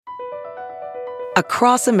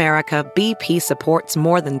Across America, BP supports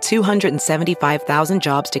more than 275,000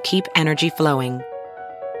 jobs to keep energy flowing.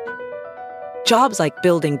 Jobs like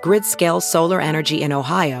building grid-scale solar energy in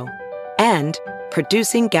Ohio and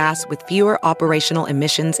producing gas with fewer operational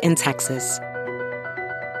emissions in Texas.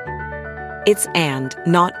 It's and,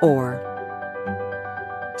 not or.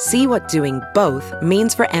 See what doing both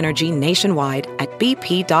means for energy nationwide at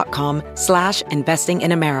bp.com/investing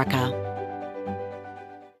in America.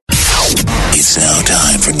 It's now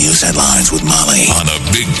time for news headlines with Molly on a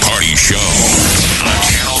Big Party Show on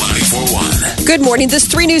Channel 94.1. Good morning. This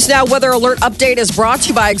 3 News Now weather alert update is brought to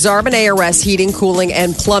you by Exarban ARS Heating, Cooling,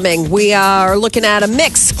 and Plumbing. We are looking at a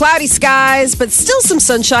mix. Cloudy skies, but still some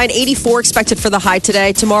sunshine. 84 expected for the high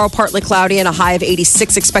today. Tomorrow, partly cloudy and a high of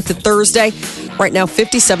 86 expected Thursday. Right now,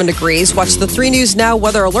 57 degrees. Watch the 3 News Now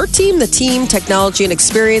weather alert team, the team, technology, and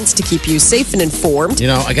experience to keep you safe and informed. You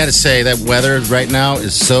know, I got to say that weather right now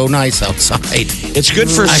is so nice outside. It's good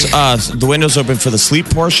for the windows open for the sleep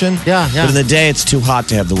portion. Yeah. But in the day, it's too hot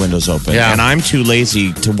to have the windows open. Yeah. And I'm too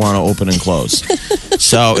lazy to want to open and close.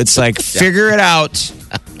 So it's like, figure it out.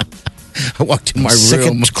 I walked in my Sick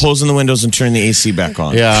room. of closing the windows and turning the AC back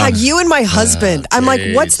on. Yeah. God, you and my husband. I'm like,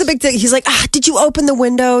 what's the big thing? He's like, did you open the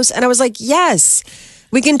windows? And I was like, yes.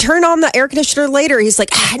 We can turn on the air conditioner later. He's like,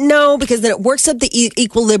 no, because then it works up the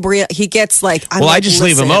equilibrium. He gets like, I just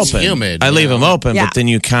leave them It's open. humid, I leave them open, Yeah. but then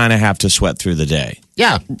you kind of have to sweat through the day.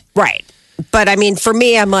 Yeah. Right. But I mean, for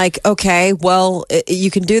me, I'm like, okay, well,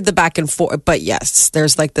 you can do the back and forth. But yes,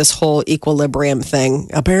 there's like this whole equilibrium thing.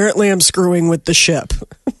 Apparently, I'm screwing with the ship.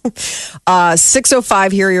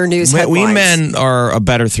 6:05, here are your news headlines. We men are a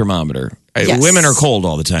better thermometer. Yes. Women are cold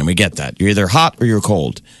all the time. We get that. You're either hot or you're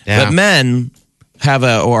cold. Yeah. But men have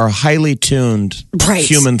a highly tuned Right.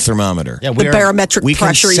 human thermometer. Yeah, the barometric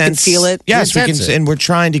pressure, you can feel it. Yes, We we can can, sense it. and we're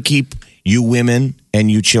trying to keep you women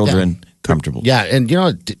and you children comfortable. Yeah, and you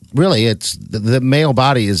know, really, it's the male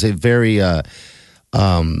body is a very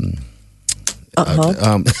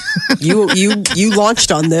You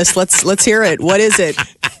launched on this. Let's hear it. What is it?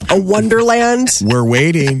 A wonderland? We're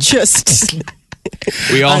waiting. Just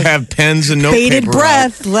We all have pens and notepaper. bated out.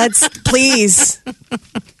 breath. Let's please.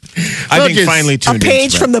 I think Look, finally A tuned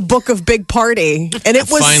page in. from the book of Big Party. And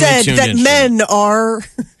it was Finally said tuned that in, men are ...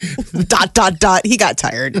 He got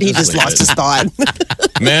tired. He just lost his thought.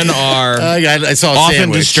 Men are I saw a often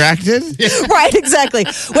sandwich. distracted. Right, exactly.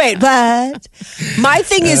 Wait, but my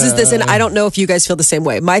thing is this, and I don't know if you guys feel the same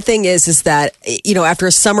way. My thing is that, you know, after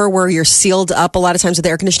a summer where you're sealed up a lot of times with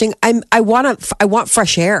air conditioning, I want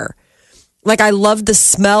fresh air. Like, I love the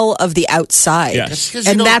smell of the outside. Yes. Because, you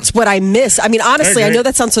And know- that's what I miss. I mean, honestly, I agree. know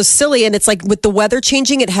that sounds so silly. And it's like with the weather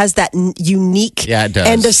changing, it has that unique Yeah, it does.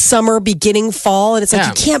 end of summer, beginning fall. And it's like, Yeah.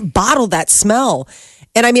 you can't bottle that smell.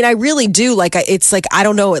 And I mean, I really do. Like, it's like, I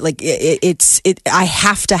don't know. I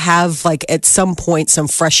have to have, like, at some point, some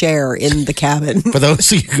fresh air in the cabin. For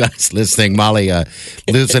those of you guys listening, Molly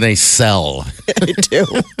lives in a cell. I do.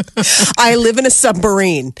 I live in a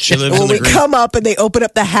submarine. She lives When in the we green- come up and they open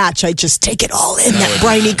up the hatch, I just take it all in, that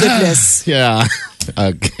briny goodness. Yeah.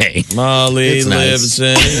 Okay. Molly It's nice. lives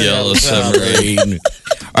in a yellow submarine.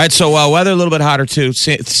 All right, so weather a little bit hotter too.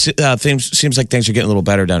 Seems like things are getting a little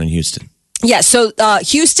better down in Houston. Yeah, so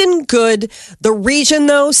Houston, good. The region,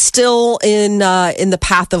 though, still in the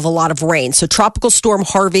path of a lot of rain. So Tropical Storm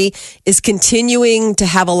Harvey is continuing to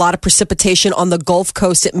have a lot of precipitation on the Gulf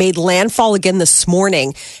Coast. It made landfall again this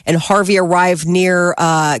morning, and Harvey arrived near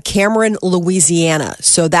Cameron, Louisiana.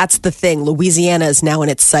 So that's the thing. Louisiana is now in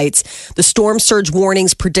its sights. The storm surge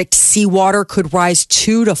warnings predict seawater could rise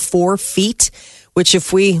 2 to 4 feet. Which,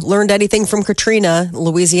 if we learned anything from Katrina,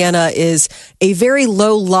 Louisiana is a very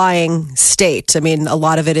low-lying state. I mean, a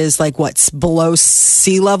lot of it is like what's below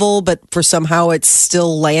sea level, but for somehow it's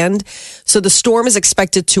still land. So the storm is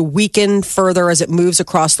expected to weaken further as it moves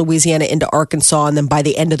across Louisiana into Arkansas, and then by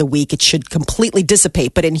the end of the week, it should completely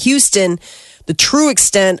dissipate. But in Houston, the true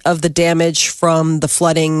extent of the damage from the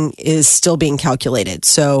flooding is still being calculated.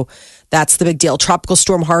 So that's the big deal. Tropical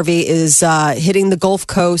Storm Harvey is hitting the Gulf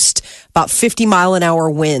Coast, about 50-mile-an-hour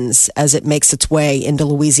winds as it makes its way into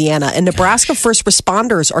Louisiana. And Nebraska first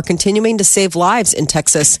responders are continuing to save lives in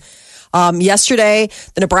Texas. Yesterday,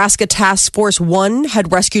 the Nebraska Task Force 1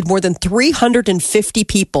 had rescued more than 350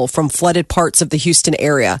 people from flooded parts of the Houston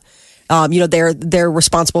area. They're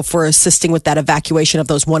responsible for assisting with that evacuation of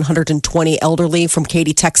those 120 elderly from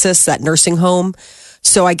Katy, Texas, that nursing home.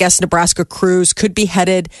 So I guess Nebraska crews could be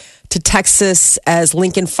headed to Texas as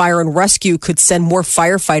Lincoln Fire and Rescue could send more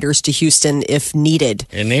firefighters to Houston if needed.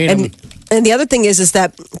 They need 'em. And the other thing is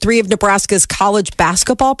that 3 of Nebraska's college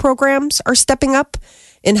basketball programs are stepping up.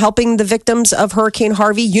 in helping the victims of Hurricane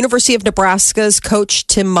Harvey. University of Nebraska's coach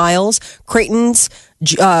Tim Miles, Creighton's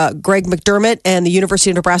Greg McDermott, and the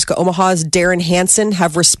University of Nebraska Omaha's Darren Hansen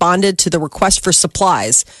have responded to the request for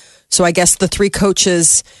supplies. So I guess the three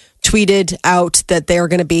coaches tweeted out that they're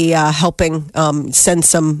going to be helping send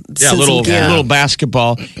some little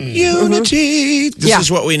basketball unity. This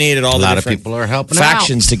is what we need at all. A the lot of different people are helping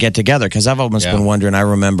factions to get together, because I've almost been wondering. I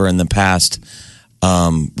remember in the past,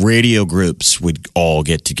 radio groups would all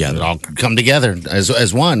get together. It all come together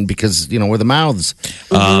as one, because we're the mouths.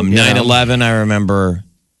 9/11, I remember.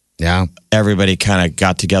 Yeah, everybody kind of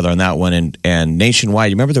got together on that one, and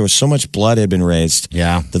nationwide. You remember there was so much blood had been raised.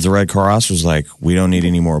 Yeah, that the Red Cross was like, we don't need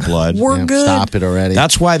any more blood. We're good. Stop it already.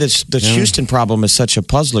 That's why this Houston problem is such a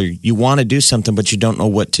puzzler. You want to do something, but you don't know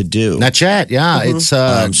what to do. Not yet. Yeah, it's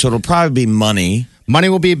so it'll probably be money. Money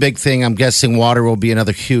will be a big thing. I'm guessing water will be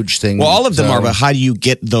another huge thing. Well, all of them are, but how do you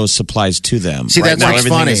get those supplies to them? See, right that's now, what's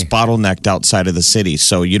everything funny. is bottlenecked outside of the city,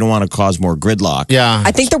 so you don't want to cause more gridlock. Yeah.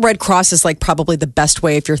 I think the Red Cross is like probably the best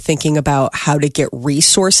way if you're thinking about how to get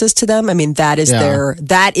resources to them. I mean, that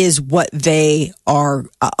is what they are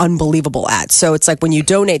unbelievable at. So it's like when you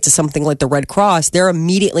donate to something like the Red Cross, they're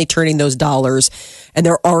immediately turning those dollars, and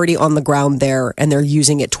they're already on the ground there, and they're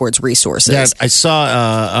using it towards resources. Yeah, I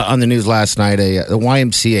saw on the news last night the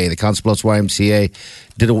YMCA, the Council Bluffs YMCA,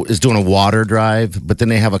 is doing a water drive, but then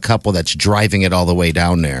they have a couple that's driving it all the way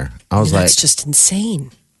down there. I was like, that's just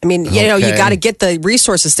insane. I mean, you got to get the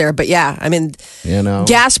resources there, but yeah, I mean,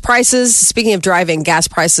 gas prices, speaking of driving, gas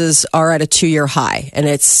prices are at a 2-year high, and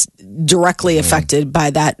it's directly affected by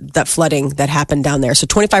that flooding that happened down there. So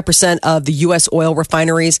 25% of the U.S. oil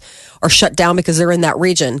refineries are shut down because they're in that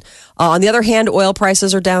region. On the other hand, oil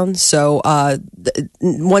prices are down. So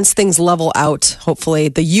once things level out, hopefully,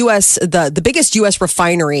 the biggest U.S.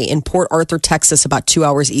 refinery in Port Arthur, Texas, about 2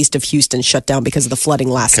 hours east of Houston, shut down because of the flooding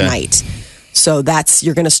last night. So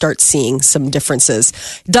you're going to start seeing some differences.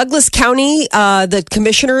 Douglas County, the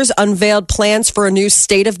commissioners unveiled plans for a new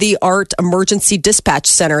state-of-the-art emergency dispatch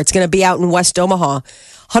center. It's going to be out in West Omaha,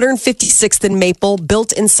 156th and Maple,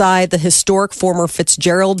 built inside the historic former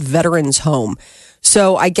Fitzgerald Veterans Home.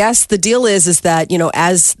 So I guess the deal is that,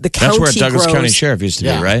 as the county grows. That's where Douglas County Sheriff used to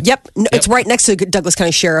be, right? Yep. It's right next to Douglas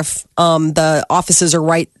County Sheriff. The offices are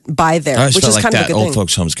right by there, I always which felt is like kind of a that good old thing.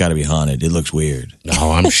 folks' home's got to be haunted. It looks weird.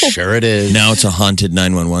 oh, I'm sure it is. Now it's a haunted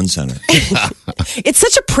 911 center. It's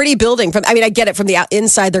such a pretty building. I get it. From the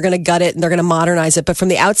inside, they're going to gut it and they're going to modernize it. But from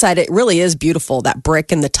the outside, it really is beautiful. That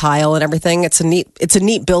brick and the tile and everything. It's a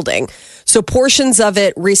neat building. So portions of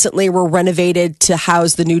it recently were renovated to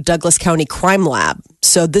house the new Douglas County Crime Lab.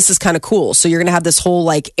 So this is kind of cool. So you're going to have this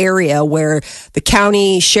whole area where the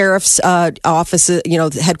county sheriff's office,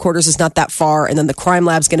 the headquarters is not that far, and then the crime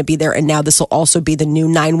lab's going to be there. And now this will also be the new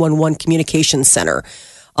 911 communications center.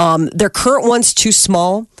 Their current one's too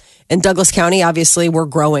small. In Douglas County, obviously, we're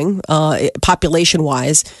growing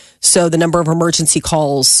population-wise. So the number of emergency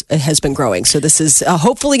calls has been growing. So this is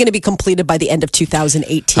hopefully going to be completed by the end of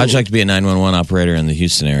 2018. How'd you like to be a 911 operator in the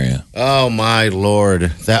Houston area? Oh, my Lord.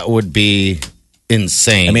 That would be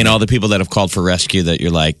insane. I mean, all the people that have called for rescue that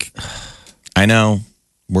you're like, I know,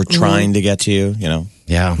 we're trying to get to you,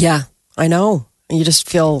 Yeah. Yeah, I know. And you just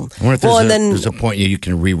feel... I wonder if there's a point you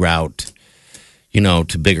can reroute,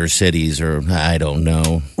 to bigger cities, or I don't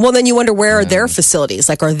know. Well, then you wonder, where are their facilities?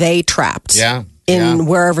 Are they trapped? Yeah. In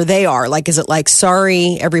wherever they are? Is it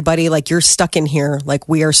sorry, everybody, you're stuck in here,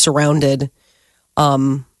 we are surrounded.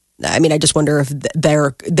 I just wonder if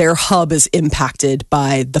their hub is impacted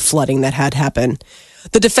by the flooding that had happened.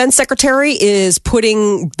 The defense secretary is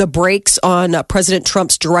putting the brakes on President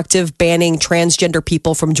Trump's directive banning transgender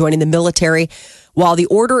people from joining the military while the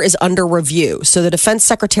order is under review. So the defense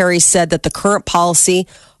secretary said that the current policy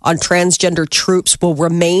on transgender troops will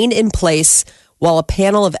remain in place while a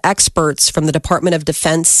panel of experts from the Department of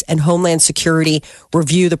Defense and Homeland Security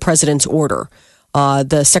review the president's order.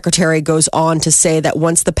 The secretary goes on to say that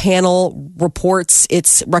once the panel reports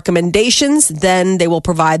its recommendations, then they will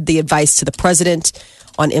provide the advice to the president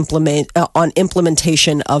on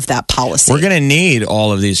implementation of that policy. We're going to need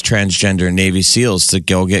all of these transgender Navy SEALs to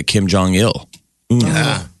go get Kim Jong-il.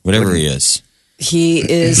 Whatever he is. He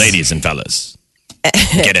is... Ladies and fellas,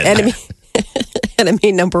 get in there.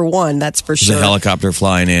 Enemy number one, that's for sure. There's a helicopter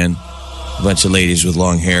flying in. A bunch of ladies with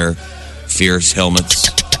long hair, fierce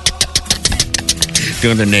helmets.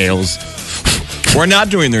 Doing their nails. We're not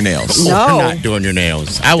doing their nails. No. We're not doing your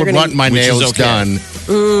nails. I would want my Which is nails okay. done.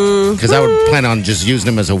 Because I would plan on just using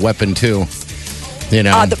them as a weapon, too.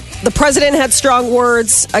 The president had strong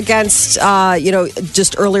words against,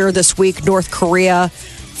 just earlier this week, North Korea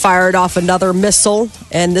fired off another missile,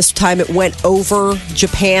 and this time it went over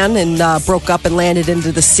Japan and broke up and landed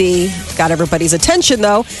into the sea. Got everybody's attention,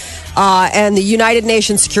 though. And the United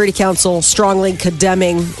Nations Security Council strongly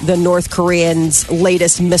condemning the North Koreans'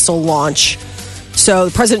 latest missile launch. So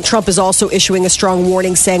President Trump is also issuing a strong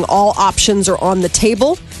warning saying all options are on the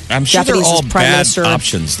table. I'm sure Japanese they're all Prime bad Minister.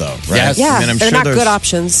 options, though, right? Yes. Yeah, I mean, I'm they're sure not there's- good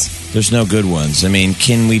options. There's no good ones. I mean,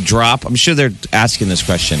 can we drop? I'm sure they're asking this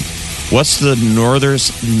question. What's the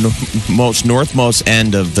northmost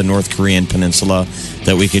end of the North Korean peninsula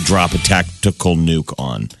that we could drop a tactical nuke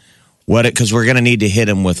on? Because we're going to need to hit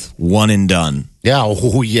them with one and done. Yeah,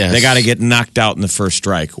 oh, yes. They got to get knocked out in the first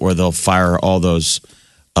strike, or they'll fire all those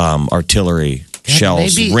artillery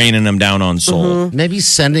shells, maybe- raining them down on Seoul. Maybe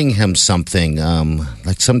sending him something,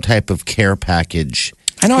 like some type of care package.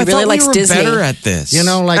 I know. He I really thought likes we were Disney. better at this. You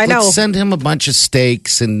know, like I know. let's send him a bunch of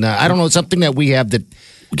steaks and I don't know, something that we have that.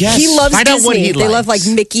 Yes. He loves Find out Disney. what he They love likes.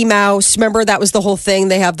 like Mickey Mouse. Remember that was the whole thing.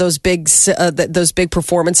 They have those big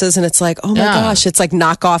performances, and it's like, oh my Yeah. gosh, it's like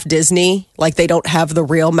knockoff Disney. Like they don't have the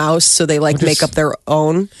real mouse, so they like make up their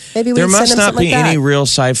own. Maybe we There send must him not something be like any that. real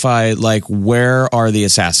sci-fi. Like, where are the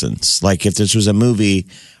assassins? Like, if this was a movie,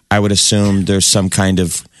 I would assume there's some kind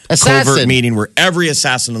of covert Assassin. meeting where every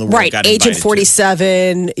assassin in the world Right, got Agent invited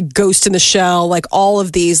 47, Ghost in the Shell, like all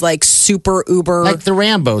of these like super uber. Like the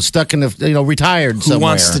Rambo stuck in the, retired Who somewhere.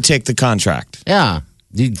 wants to take the contract? Yeah,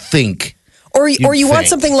 you'd think. Or you want think.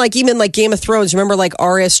 something like even like Game of Thrones. Remember like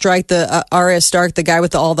Arya Stark, the guy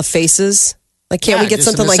with all the faces. Like, can't Yeah, we get just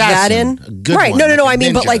something an like that in? assassin. A good Right? one, No. like a I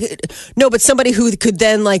mean, but ninja. but somebody who could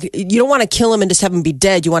then like you don't want to kill him and just have him be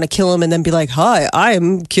dead. You want to kill him and then be like, "Hi,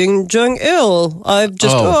 I'm King Jong Il. I've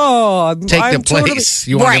just Take I'm the place.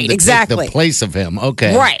 You want right? him to Exactly. take the place of him.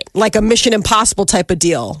 Okay. Right, like a Mission Impossible type of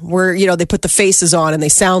deal, where they put the faces on and they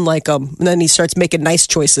sound like him, and then he starts making nice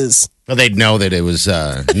choices. Well, they'd know that it was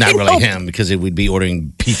not really him because it would be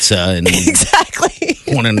ordering pizza and Exactly.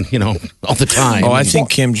 wanting, all the time. Oh, I think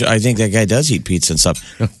that guy does eat pizza and stuff.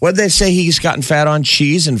 What did they say? He's gotten fat on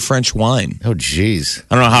cheese and French wine. Oh, jeez.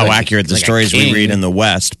 I don't know how Like- accurate the like a stories we king. read in the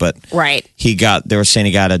West, but Right. they were saying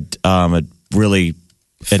he got a really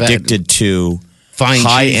Fat- addicted to Fine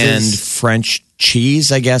high-end cheeses. French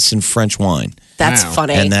cheese, I guess, and French wine. That's Wow.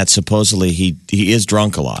 funny. And that supposedly he is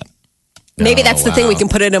drunk a lot. Maybe Oh, that's the thing. We wow. can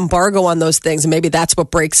put an embargo on those things, and maybe that's what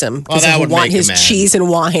breaks him because that he would want make his him mad. cheese and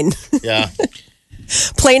wine. Yeah.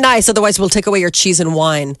 Play nice, otherwise we'll take away your cheese and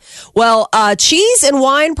wine. Well, cheese and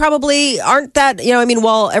wine probably aren't that.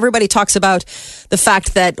 While everybody talks about the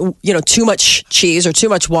fact that too much cheese or too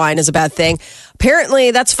much wine is a bad thing,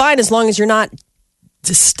 apparently that's fine as long as you're not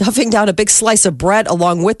just stuffing down a big slice of bread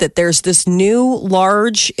along with it. There's this new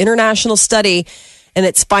large international study, and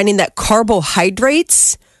it's finding that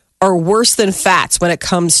carbohydrates are worse than fats when it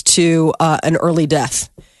comes to an early death.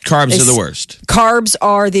 Carbs are the worst. Carbs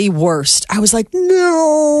are the worst. I was like,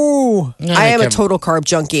 no. I am a kept- total carb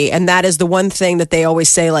junkie. And that is the one thing that they always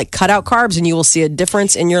say, like, cut out carbs and you will see a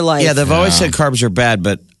difference in your life. Yeah, they've always said carbs are bad,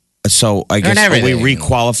 but so I guess are we everything.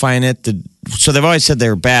 requalifying it? So they've always said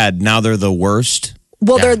they're bad. Now they're the worst.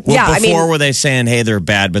 well, they're, Well, yeah, before were they saying, hey, they're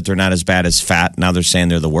bad, but they're not as bad as fat? Now they're saying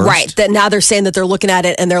they're the worst. right. That now they're saying that they're looking at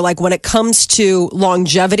it and they're like, when it comes to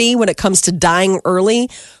longevity, when it comes to dying early,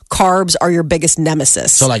 carbs are your biggest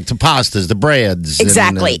nemesis. So, like the pastas, the breads. and,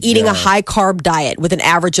 Exactly. Eating yeah. a high carb diet with an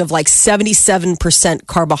average of like 77%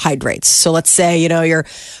 carbohydrates. So let's say, you're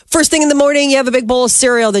first thing in the morning, you have a big bowl of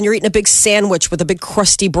cereal, then you're eating a big sandwich with a big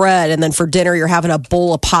crusty bread. And then for dinner, you're having a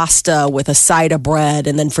bowl of pasta with a side of bread.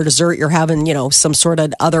 And then for dessert, you're having, some sort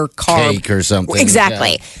of other carb. Cake or something.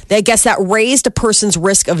 Exactly. Yeah. I guess that raised a person's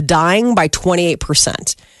risk of dying by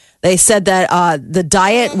 28%. They said that the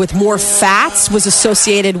diet with more fats was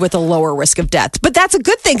associated with a lower risk of death. But that's a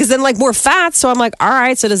good thing because then, like, more fats. So I'm like, all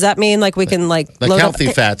right, so does that mean, like, we can, like Like load healthy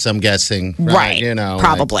up? fats, I'm guessing. Right.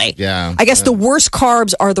 Probably. like, yeah. I guess the worst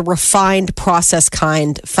carbs are the refined processed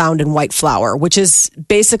kind found in white flour, which is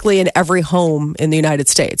basically in every home in the United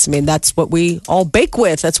States. I mean, that's what we all bake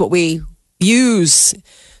with. That's what we use.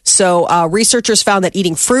 So researchers found that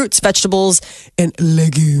eating fruits, vegetables, and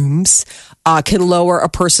legumes can lower a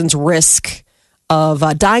person's risk of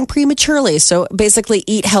dying prematurely. So basically,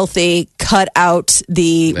 eat healthy, cut out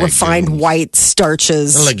the refined white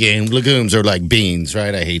starches. Legumes are like beans,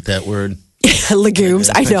 right? I hate that word. Legumes,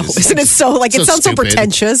 I know. Isn't it so, like, it sounds so stupid.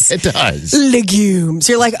 pretentious? It does. Legumes.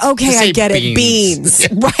 You're like, okay, Just I say get it. beans.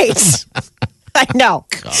 Beans. Right. I know.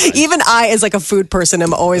 Even I, as like a food person,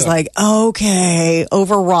 am always like, okay,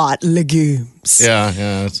 overwrought legumes.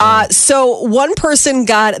 Yeah. So one person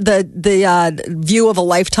got the view of a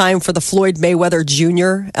lifetime for the Floyd Mayweather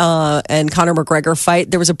Jr. And Conor McGregor fight.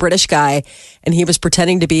 There was a British guy, and he was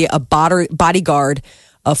pretending to be a bodyguard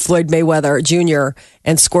of Floyd Mayweather Jr.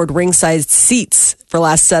 and scored ringside seats for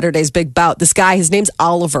last Saturday's big bout. This guy, his name's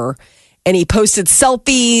Oliver. And he posted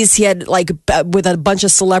selfies. He had with a bunch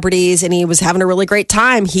of celebrities, and he was having a really great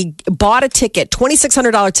time. He bought a ticket,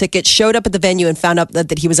 $2,600 ticket, showed up at the venue, and found out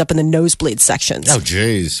that he was up in the nosebleed sections. Oh,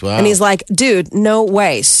 jeez. Wow. And he's like, dude, no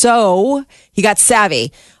way. So he got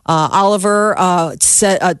savvy. Oliver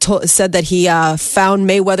said that he found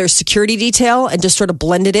Mayweather's security detail and just sort of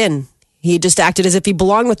blended in. He just acted as if he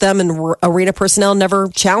belonged with them, and arena personnel never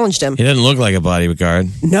challenged him. He didn't look like a bodyguard.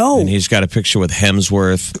 No. And he's got a picture with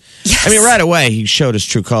Hemsworth. Yes. I mean, right away, he showed his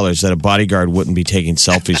true colors that a bodyguard wouldn't be taking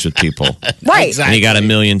selfies with people. Right. Exactly. And he got a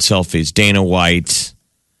million selfies. Dana White,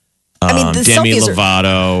 I mean, the Demi selfies are...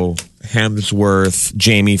 Lovato, Hemsworth,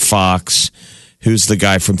 Jamie Foxx. Who's the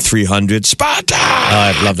guy from 300? Sparta! Oh,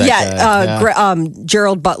 I love that guy.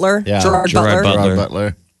 Gerald Butler. Yeah. Gerard Gerard Butler. Butler.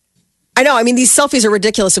 Butler. I know. I mean, these selfies are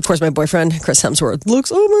ridiculous. Of course, my boyfriend, Chris Hemsworth,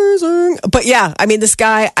 looks amazing. But yeah, I mean, this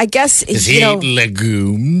guy, I guess, Does he eat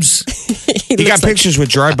legumes? He got pictures with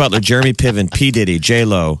Gerard Butler, Jeremy Piven, P. Diddy,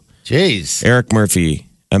 J-Lo, Jeez. Eric Murphy,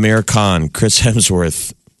 Amir Khan, Chris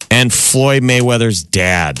Hemsworth, and Floyd Mayweather's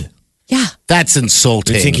dad. Yeah. That's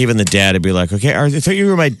insulting. I think even the dad would be like, okay, I thought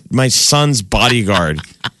you were my son's bodyguard.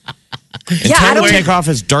 And Yeah, I tell him don't- to take off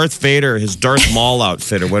his Darth Vader, his Darth Maul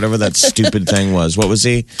outfit, or whatever that stupid thing was. What was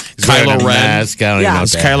he? He's wearing Kylo a Ren. mask. I don't even Yeah. know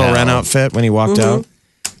His what the Kylo hell. Ren outfit when he walked out.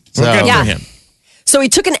 So, Well, good Yeah. for him. So he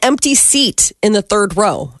took an empty seat in the third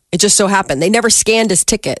row. It just so happened. They never scanned his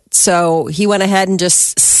ticket. So he went ahead and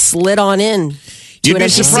just slid on in. to You'd an be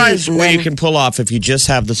empty surprised seat, and what then- you can pull off if you just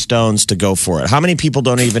have the stones to go for it. How many people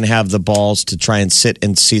don't even have the balls to try and sit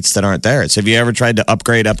in seats that aren't theirs? Have you ever tried to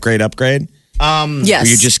upgrade? Yes. Where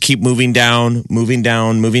you just keep moving down. A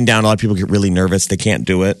lot of people get really nervous. They can't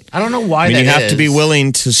do it. I don't know why I mean, that you have to be is.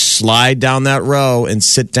 willing to slide down that row and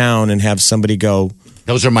sit down and have somebody go,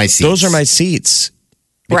 Those are my seats. those are my seats.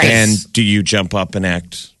 Right. And do you jump up and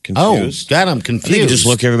act Oh, confused? God, I'm I think confused. you just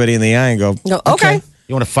look everybody in the eye and go, No, okay.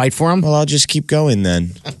 You want to fight for him? well, I'll just keep going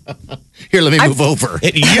then. Here, let me move over.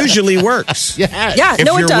 It usually works. Yeah. Yeah, If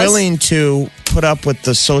no, you're it does. willing to put up with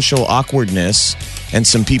the social awkwardness and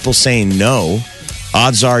some people saying no,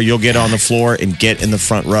 odds are you'll get on the floor and get in the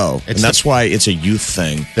front row. And that's why it's a youth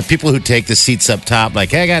thing. The people who take the seats up top,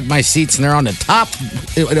 like, hey, I got my seats, and they're on the top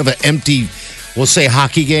of an empty, we'll say,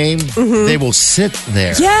 hockey game, they will sit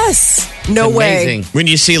there. Yes. No It's way. amazing. When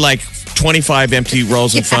you see like 25 empty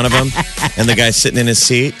rows in front of him and the guy's sitting in his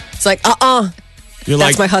seat, It's like, you're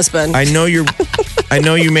that's like, my husband. I know you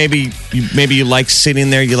maybe you like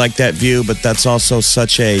sitting there, you like that view, but that's also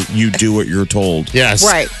such a you do what you're told. Yes.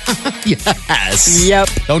 Right. Yes. Yep.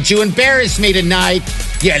 Don't you embarrass me tonight,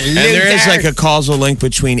 you And there is like a causal link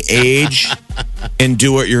between age and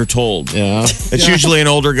do what you're told. Yeah. It's usually an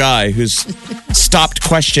older guy who's stopped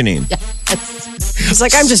questioning. It's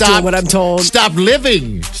like, I'm just doing what I'm told. Stop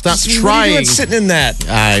living. Stop What are you trying. doing sitting in that?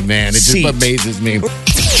 Ay, man, it just Seat. amazes me.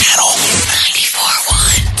 Channel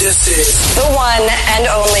 94.1. This is The one and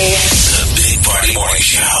only. the Big Party Morning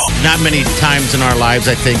Show. Not many times in our lives,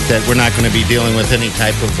 I think, that we're not going to be dealing with any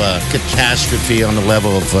type of catastrophe on the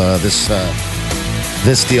level of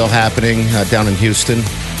this deal happening down in Houston.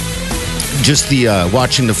 Just the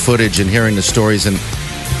watching the footage and hearing the stories, and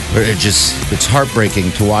it's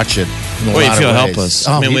heartbreaking to watch it. In a Well, you lot feel of ways. helpless.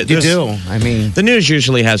 Oh, I mean, you there's- do. I mean, The news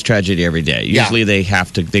usually has tragedy every day. Yeah. Usually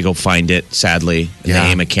they go find it, sadly, and Yeah.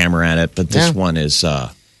 they aim a camera at it. But this Yeah. one is,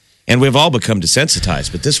 and we've all become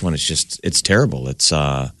desensitized, but this one is it's terrible.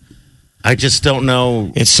 I just don't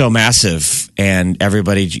know. It's so massive, and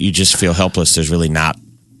everybody, you just feel helpless. There's really not,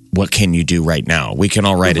 what can you do right now? We can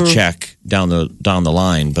all write a check down the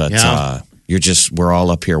line, but Yeah. we're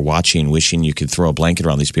all up here watching, wishing you could throw a blanket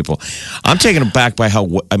around these people. I'm taken aback by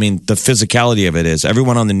the physicality of it is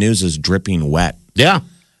everyone on the news is dripping wet. Yeah. I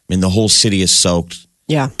mean, the whole city is soaked.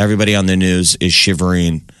 Yeah. Everybody on the news is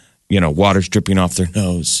shivering. Water's dripping off their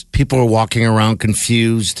nose. People are walking around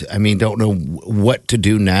confused. I mean, don't know what to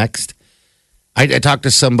do next. I talked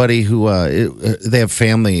to somebody who they have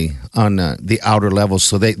family on the outer levels,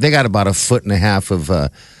 so they got about 1.5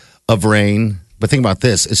 foot of rain. But think about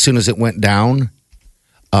this: as soon as it went down,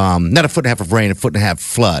 not 1.5 foot of rain, 1.5 foot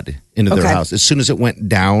flood into their Okay. house. As soon as it went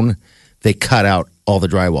down, they cut out all the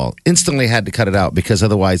drywall. Instantly had to cut it out because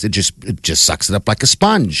otherwise it just sucks it up like a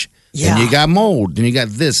sponge. Yeah. And you got mold, and you got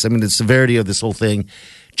this. I mean, the severity of this whole thing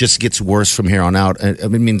just gets worse from here on out. I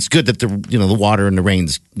mean, it's good that the water and the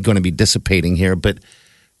rain's going to be dissipating here, but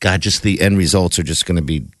God, just the end results are just going to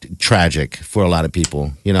be tragic for a lot of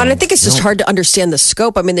people. And I think it's just hard to understand the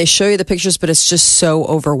scope. I mean, they show you the pictures, but it's just so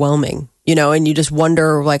overwhelming. And you just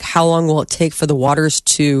wonder, like, how long will it take for the waters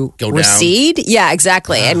to recede? Down. Yeah,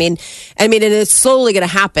 exactly. Yeah. I mean, and it's slowly going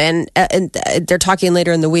to happen. And they're talking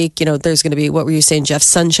later in the week. There's going to be, what were you saying, Jeff?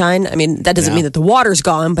 Sunshine. I mean, that doesn't mean that the water's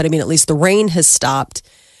gone, but I mean, at least the rain has stopped.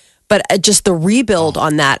 But just the rebuild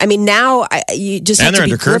on that. I mean, now you just have to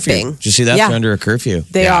be gripping. Did you see that? They're under a curfew.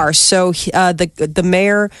 They are. So the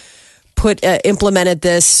mayor implemented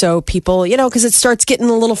this so people, because it starts getting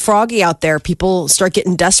a little froggy out there. People start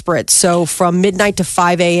getting desperate. So from midnight to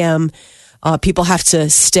 5 a.m., people have to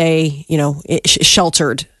stay,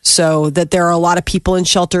 sheltered. So that there are a lot of people in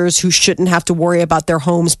shelters who shouldn't have to worry about their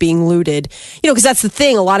homes being looted. Because that's the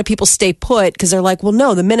thing. A lot of people stay put because they're like, well,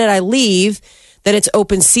 no, the minute I leave, then it's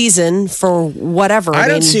open season for whatever. I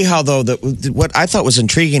don't see how, though, what I thought was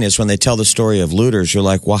intriguing is when they tell the story of looters, you're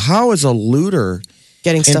like, well, how is a looter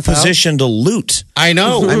getting stuff in position to loot? I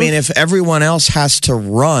know. I mean, if everyone else has to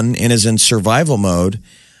run and is in survival mode,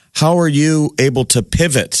 how are you able to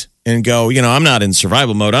pivot and go, I'm not in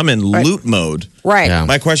survival mode, I'm in loot mode? Right. Yeah.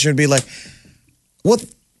 My question would be like, what?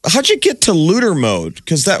 How'd you get to looter mode?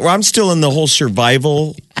 Because I'm still in the whole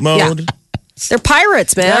survival mode. Yeah. They're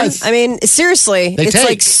pirates, man. Yes. I mean, seriously, it's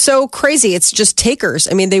like so crazy. It's just takers.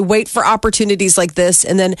 I mean, they wait for opportunities like this.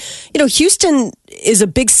 And then, Houston is a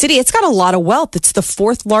big city. It's got a lot of wealth. It's the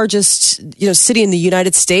fourth largest, city in the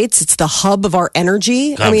United States. It's the hub of our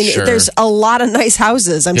energy. There's a lot of nice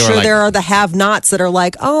houses. I'm sure there are the have-nots that are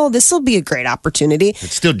like, oh, this will be a great opportunity.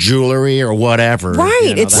 It's still jewelry or whatever.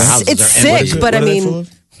 Right. It's sick, but I mean.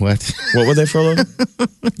 What were they full of?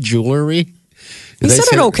 Jewelry. You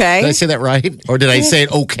said it okay. Did I say that right? Or did I say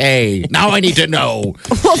it okay? Now I need to know.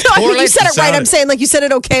 Well, no, you said it right. I'm saying like you said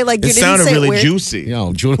it okay. Like you didn't say it weird. It sounded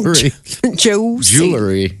really juicy.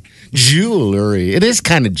 Jewelry. Jewelry. It is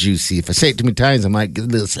kind of juicy. If I say it too many times, I might get a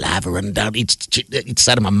little saliva running down each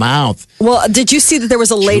side of my mouth. Well, did you see that there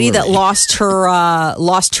was a lady that lost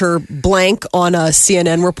her blank on a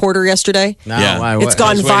CNN reporter yesterday? No, it's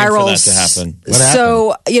gone viral. For that to happen. What happened?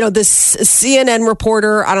 So, this CNN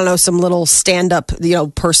reporter, I don't know, some little stand-up,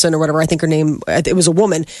 person or whatever, I think her name, it was a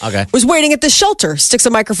woman, was waiting at the shelter, sticks a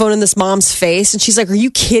microphone in this mom's face, and she's like, are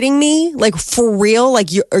you kidding me? Like, for real? Like,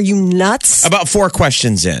 are you nuts? About 4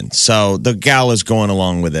 questions in. So the gal is going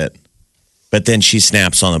along with it, but then she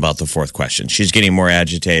snaps on about the 4th question. She's getting more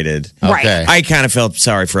agitated. Right. I kind of felt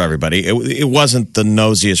sorry for everybody. It wasn't the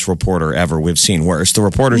nosiest reporter ever. We've seen worse. The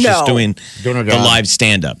reporter's just doing the live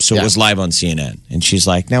stand-up. So it was live on CNN. And she's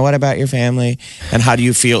like, now what about your family? And how do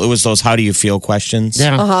you feel? It was those how do you feel questions.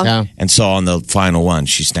 Yeah. And so on the final one,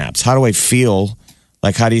 she snaps. How do I feel?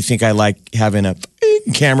 Like, how do you think I like having a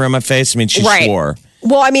camera in my face? I mean, she swore.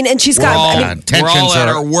 Well, I mean, and she's got. We're all at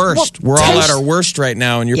our worst. We're all at our worst right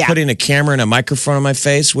now, and you're putting a camera and a microphone in my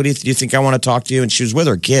face. What do you think I want to talk to you? And she was with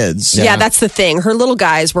her kids. Yeah, that's the thing. Her little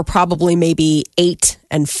guys were probably maybe 8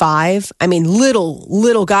 and 5. I mean,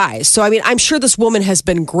 little guys. So, I mean, I'm sure this woman has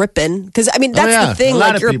been gripping because, I mean, that's the thing.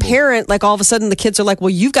 Like, you're a parent, like, all of a sudden the kids are like, well,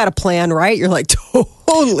 you've got a plan, right? You're like,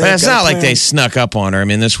 totally. But it's not like they snuck up on her. I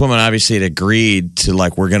mean, this woman obviously had agreed to,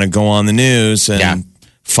 like, we're going to go on the news and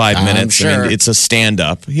 5 minutes. Sure. I mean, it's a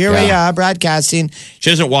stand-up. Here we are, broadcasting.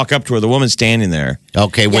 She doesn't walk up to her. The woman's standing there.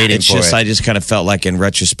 Okay, waiting for it. I just kind of felt like in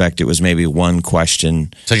retrospect, it was maybe one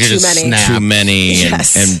question. So you're just too many.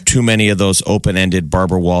 And too many of those open-ended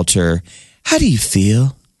Barbara Walter. How do you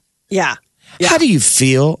feel? Yeah. How do you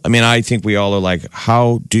feel? I mean, I think we all are like,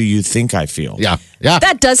 how do you think I feel? Yeah.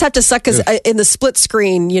 That does have to suck because in the split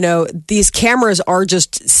screen, these cameras are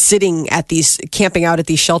just sitting at camping out at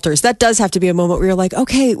these shelters. That does have to be a moment where you're like,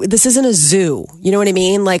 okay, this isn't a zoo. You know what I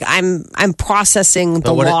mean? Like I'm processing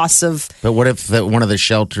the loss of. But what if one of the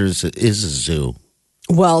shelters is a zoo?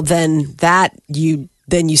 Well, then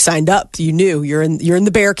you signed up. You knew you're in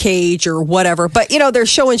the bear cage or whatever. But they're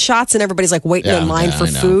showing shots and everybody's like waiting in line for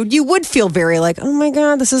food. You would feel very like, oh my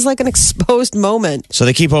God, this is like an exposed moment. So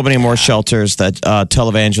they keep opening more shelters. That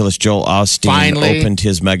televangelist Joel Osteen opened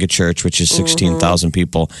his mega church, which is 16,000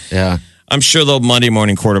 people. Yeah. I'm sure the Monday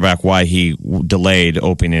morning quarterback why he delayed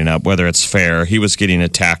opening it up, whether it's fair. He was getting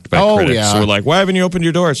attacked by critics. Yeah. So we're like, why haven't you opened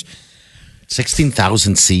your doors?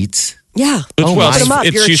 16,000 seats. Yeah.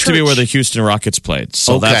 It used to be where the Houston Rockets played.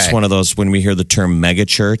 So that's one of those, when we hear the term mega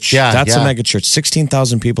church, that's a mega church.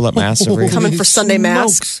 16,000 people at Mass every coming for Sunday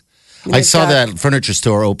Mass. I saw that furniture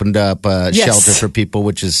store opened up a shelter for people,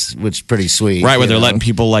 which is pretty sweet. Right, where they're letting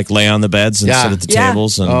people like lay on the beds and sit at the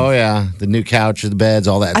tables. And the new couch, the beds,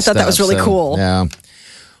 all that stuff. I thought that was really cool. Yeah.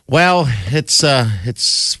 Well, it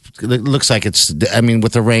looks like it's. I mean,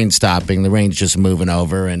 with the rain stopping, the rain's just moving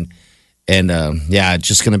over, and it's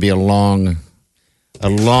just going to be a long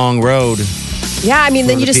road. Yeah, I mean,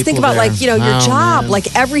 then you just think about there. your job, man.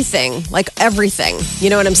 like everything. You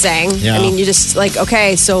know what I'm saying? Yeah. I mean, you just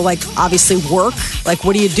okay, so obviously work.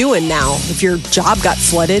 What are you doing now if your job got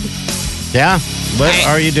flooded? Yeah, what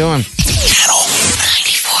are you doing? Channel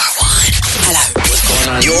 94.1. Hello. What's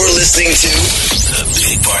going on? You're listening to the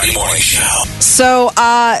Big Party Morning Show. So,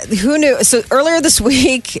 who knew? So earlier this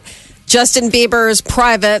week, Justin Bieber's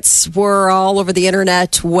privates were all over the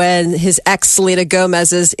internet when his ex Selena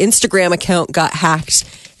Gomez's Instagram account got hacked,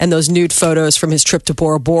 and those nude photos from his trip to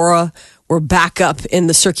Bora Bora were back up in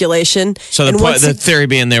the circulation. So the theory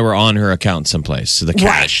being they were on her account someplace. So the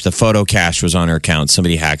cache, the photo cache was on her account.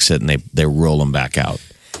 Somebody hacks it and they roll them back out.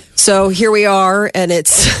 So here we are, and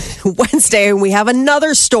it's Wednesday, and we have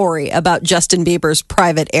another story about Justin Bieber's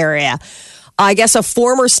private area. I guess a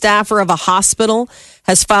former staffer of a hospital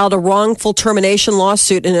has filed a wrongful termination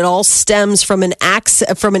lawsuit, and it all stems from an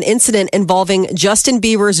incident involving Justin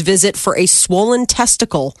Bieber's visit for a swollen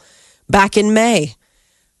testicle back in May.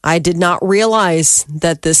 I did not realize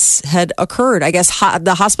that this had occurred. I guess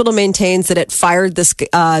the hospital maintains that it fired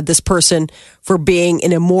this person for being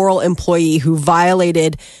an immoral employee who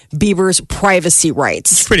violated Bieber's privacy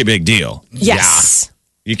rights. It's a pretty big deal. Yes. Yeah.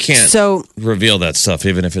 You can't reveal that stuff,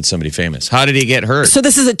 even if it's somebody famous. How did he get hurt? So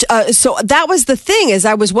this is so that was the thing, is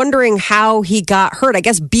I was wondering how he got hurt. I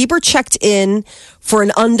guess Bieber checked in for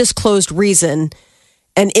an undisclosed reason.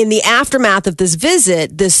 And in the aftermath of this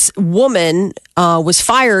visit, this woman was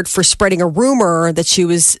fired for spreading a rumor that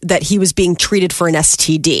he was being treated for an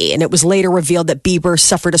STD. And it was later revealed that Bieber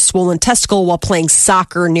suffered a swollen testicle while playing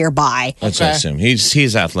soccer nearby. That's what I assume.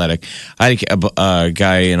 He's athletic. I had a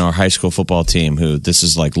guy in our high school football team who, this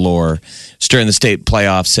is like lore, was during the state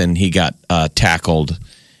playoffs, and he got tackled.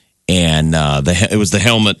 And the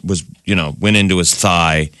helmet went into his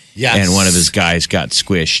thigh, and one of his guys got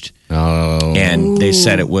squished. Oh. And they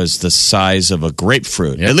said it was the size of a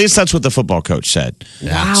grapefruit. Yep. At least that's what the football coach said.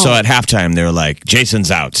 Wow. So at halftime, they were like, Jason's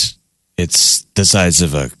out. It's the size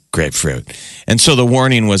of a grapefruit. And so the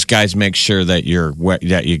warning was, guys, make sure that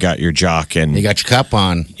you got your jock and you got your cup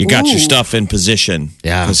on. You got your stuff in position.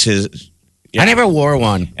 Yeah. Because I never wore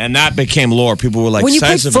one. And that became lore. People were like, when you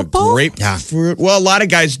size of football? A grapefruit? Yeah. Well, a lot of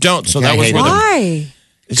guys don't. So that was why?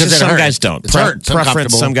 Because some guys don't.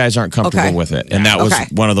 Preference, some guys aren't comfortable with it. And that was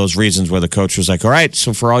one of those reasons where the coach was like, all right,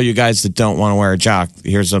 so for all you guys that don't want to wear a jock,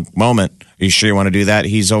 here's a moment. Are you sure you want to do that?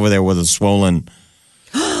 He's over there with a swollen...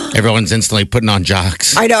 Everyone's instantly putting on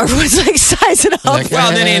jocks. I know. Everyone's like sizing up.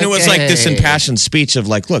 Well, then it was like this impassioned speech of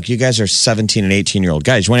like, look, you guys are 17 and 18-year-old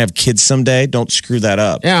guys. You want to have kids someday? Don't screw that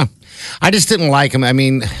up. Yeah. I just didn't like him. I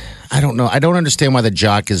mean... I don't know. I don't understand why the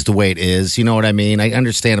jock is the way it is. You know what I mean? I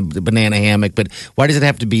understand a banana hammock, but why does it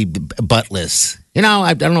have to be buttless?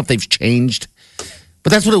 I don't know if they've changed,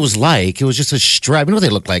 but that's what it was like. It was just a strap. You know what they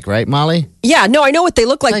look like, right, Molly? Yeah, no, I know what they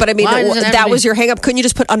look like, but I mean, that was be... your hang up. Couldn't you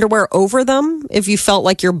just put underwear over them if you felt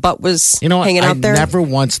like your butt was hanging out there? I never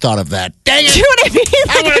once thought of that. Dang it! Do you know what I mean?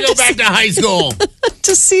 I want to go back to high school. It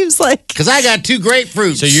just seems like... Because I got 2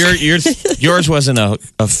 grapefruits. So yours wasn't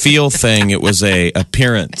a feel thing. It was a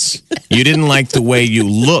appearance. You didn't like the way you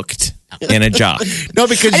looked in a jock. No,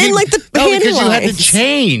 because I didn't like the panty because you had to lines.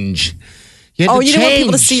 change. You didn't want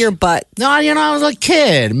people to see your butt. No, I was a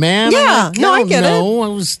kid, man. Yeah, I get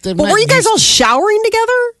it. But were you guys all showering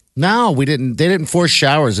together? No, we didn't. They didn't force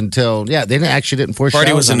showers until they didn't force showers.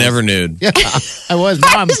 Party was a never nude. Yeah, I was.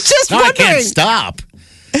 I was just wondering. I can't stop.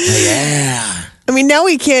 Yeah. I mean, now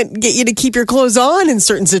we can't get you to keep your clothes on in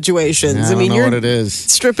certain situations. I mean, you're what it is.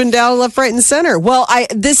 Stripping down left, right, and center. Well,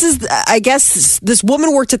 I guess this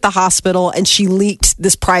woman worked at the hospital and she leaked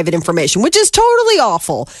this private information, which is totally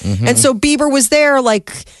awful. Mm-hmm. And so Bieber was there,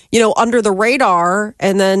 under the radar,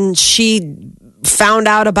 and then she found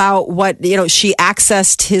out about what, she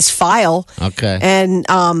accessed his file. Okay. And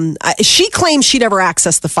she claims she never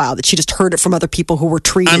accessed the file, that she just heard it from other people who were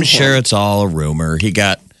treating him. I'm sure it's all a rumor. He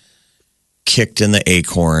got kicked in the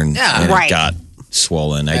acorn and it got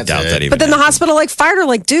swollen. I doubt that even. But then the hospital fired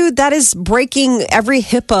her. Dude, that is breaking every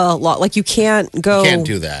HIPAA law. You can't go. You can't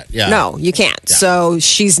do that. Yeah. No, you can't. Yeah. So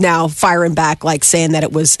she's now firing back, saying that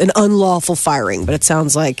it was an unlawful firing. But it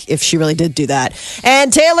sounds like if she really did do that.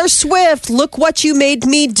 And Taylor Swift, Look What You Made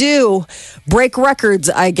Me Do. Break records,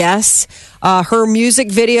 I guess. Her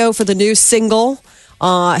music video for the new single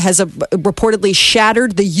has reportedly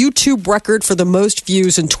shattered the YouTube record for the most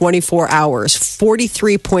views in 24 hours,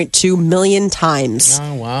 43.2 million times.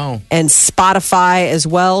 Oh, wow. And Spotify as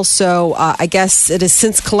well. So I guess it has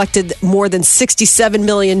since collected more than 67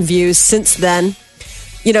 million views since then.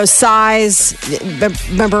 You know, Size,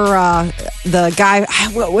 remember the guy,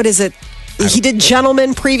 what is it? He did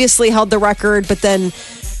Gentleman previously, held the record, but then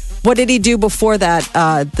what did he do before that?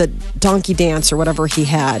 The Donkey Dance or whatever he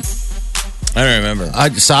had. I don't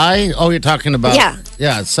remember. Psy? Oh, you're talking about... Yeah.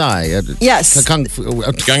 Yeah, Psy. Yes.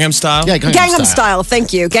 Gangnam Style? Yeah, Gangnam Style.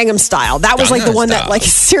 Thank you. Gangnam Style. That was like the one that like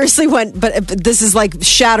seriously went, but this is like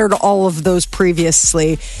shattered all of those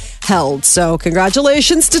previously held. So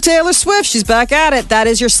congratulations to Taylor Swift. She's back at it. That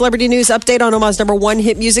is your celebrity news update on Omaha's #1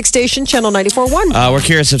 hit music station, Channel 94.1. We're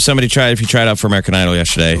curious if you tried out for American Idol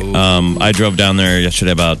yesterday. I drove down there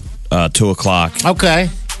yesterday about 2 o'clock. Okay.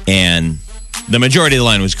 And the majority of the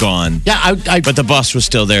line was gone. Yeah, but the bus was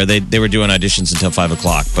still there. They were doing auditions until 5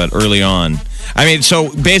 o'clock. But early on,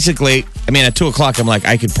 so basically, at 2 o'clock, I'm like,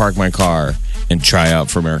 I could park my car and try out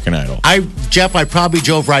for American Idol. Jeff, I probably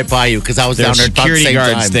drove right by you because I was down there about the same security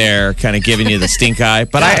guards time. there, kind of giving you the stink eye.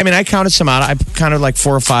 But I counted some out. I counted like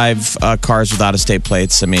 4 or 5 cars with out-of-state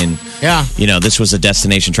plates. This was a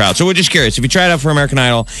destination tryout. So we're just curious if you tried out for American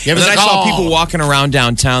Idol. Give us a I call. saw people walking around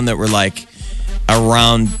downtown that were like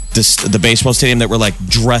around the baseball stadium that were like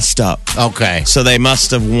dressed up. Okay. So they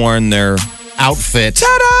must have worn their outfit.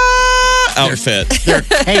 Ta-da! Outfit. Their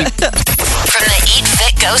cape. From the Eat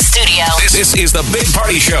Fit Go studio. This is the Big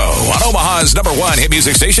Party Show on Omaha's #1 hit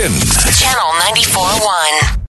music station. Channel 94.1.